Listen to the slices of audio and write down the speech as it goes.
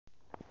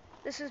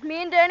This is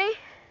me and Denny.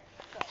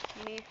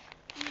 Me.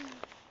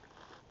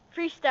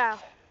 Freestyle.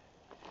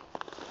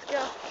 Let's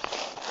go.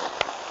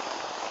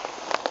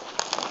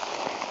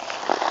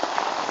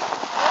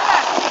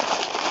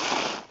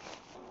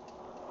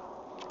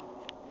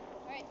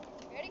 Alright,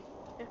 ready?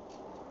 Yeah.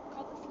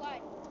 Call the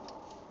slide.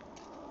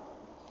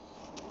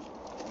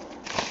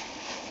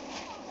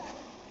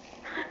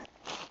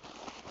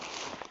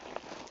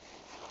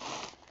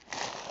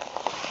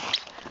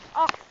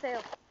 Off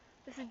sail.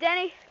 This is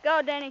Denny.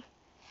 Go, Denny.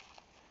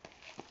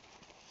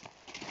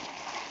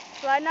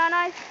 Sliding on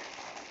ice.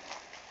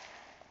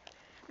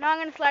 Now I'm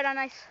going to slide on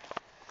ice.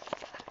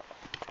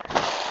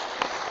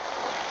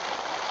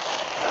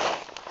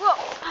 Whoa.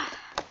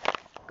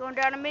 Going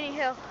down a mini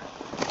hill.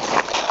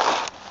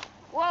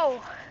 Whoa.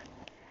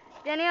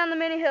 Denny on the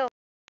mini hill.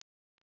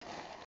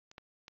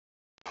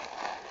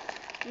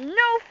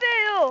 No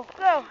fail.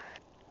 Go.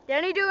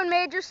 Denny doing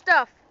major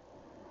stuff.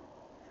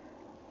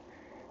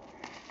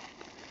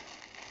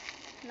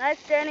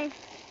 Nice, Denny.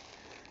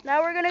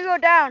 Now we're going to go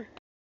down.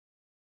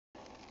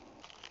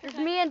 There's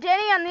me and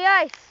Denny on the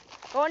ice.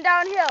 Going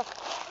downhill. Dude,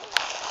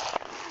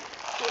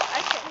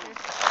 I can't hear.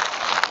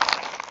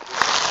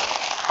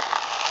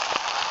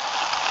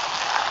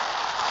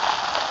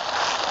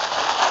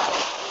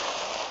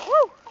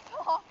 Woo!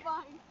 Oh,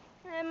 fine.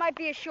 It might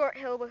be a short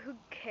hill, but who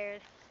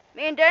cares?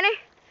 Me and Denny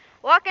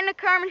walk into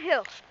Carmen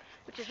Hill,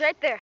 which is right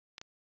there.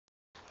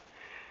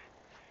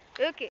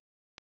 Okay.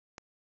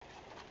 You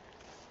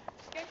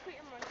guys put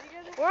your money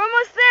together? We're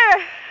almost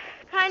there.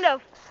 Kind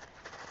of.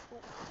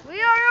 We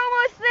are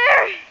almost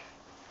there.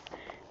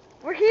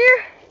 We're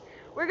here.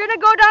 We're gonna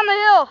go down the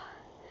hill.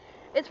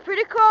 It's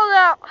pretty cold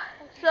out,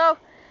 so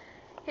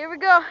here we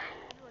go.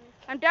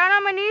 I'm down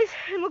on my knees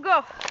and we'll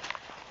go.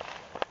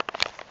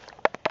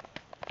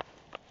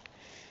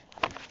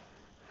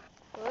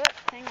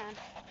 Whoops, hang on.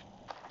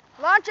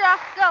 Launch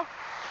off, go.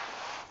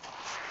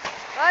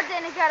 Oh,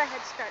 Danny got a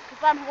head start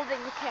because I'm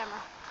holding the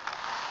camera.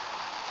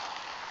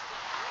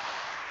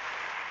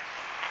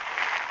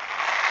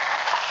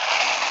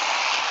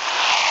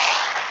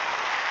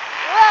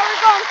 Well,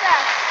 we're going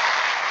fast.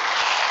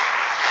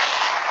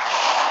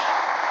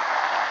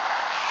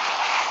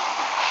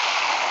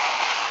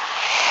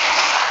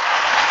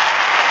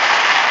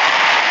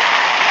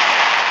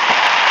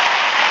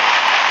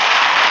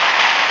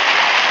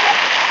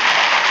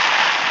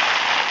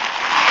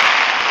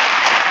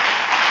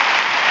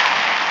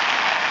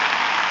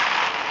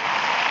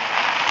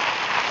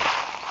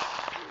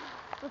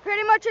 We're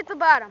pretty much at the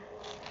bottom.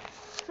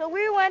 So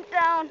we went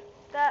down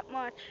that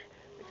much,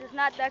 which is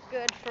not that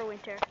good for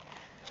winter.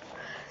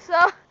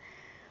 So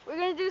we're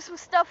gonna do some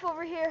stuff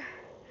over here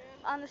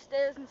on the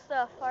stairs and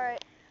stuff. All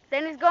right.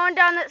 Then he's going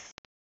down that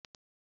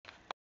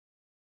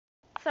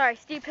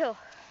steep hill.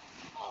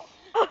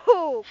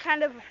 Oh,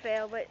 kind of a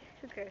fail, but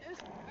who cares?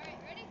 Alright,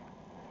 ready?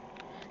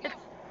 It's,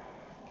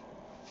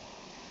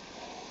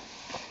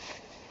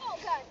 Oh,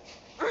 God.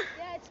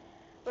 Yeah, it's...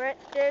 we're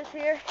at stairs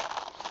here.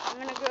 I'm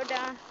gonna go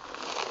down.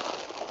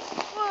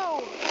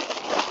 Whoa!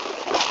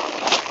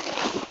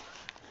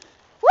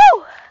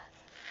 Woo!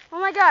 Oh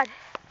my God!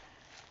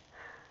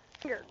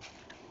 Here.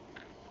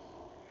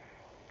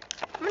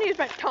 I'm gonna use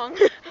my tongue.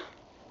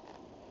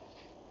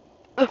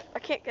 Oh, I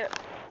can't get it.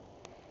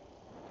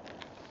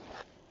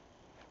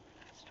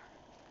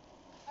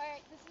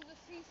 Alright, this is a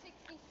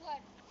 360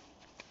 sled.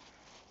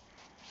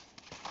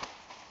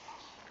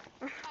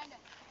 Kinda.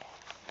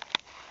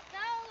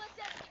 Now let's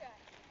have a try.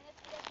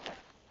 Let's try.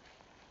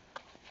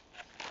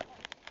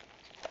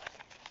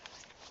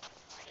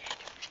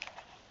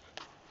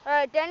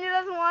 Alright, Daniel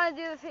doesn't want to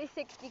do the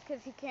 360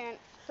 because he can't.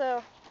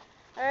 So,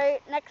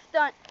 alright, next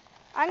stunt.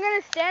 I'm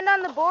going to stand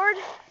on the board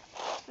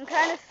and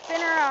kind of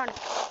spin around.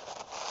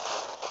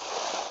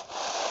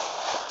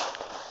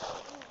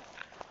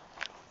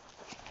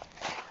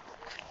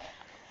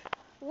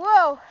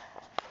 Whoa!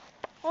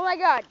 Oh my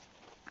God.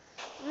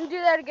 Let me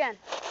do that again.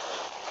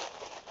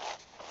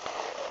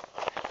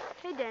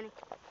 Hey, Danny.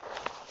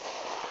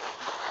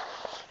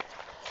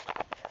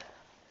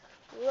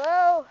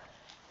 Whoa.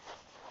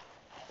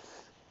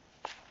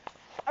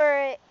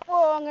 Alright.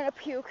 Whoa, I'm gonna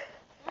puke.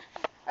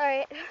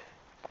 Alright.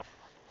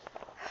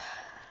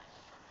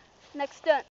 Next stunt.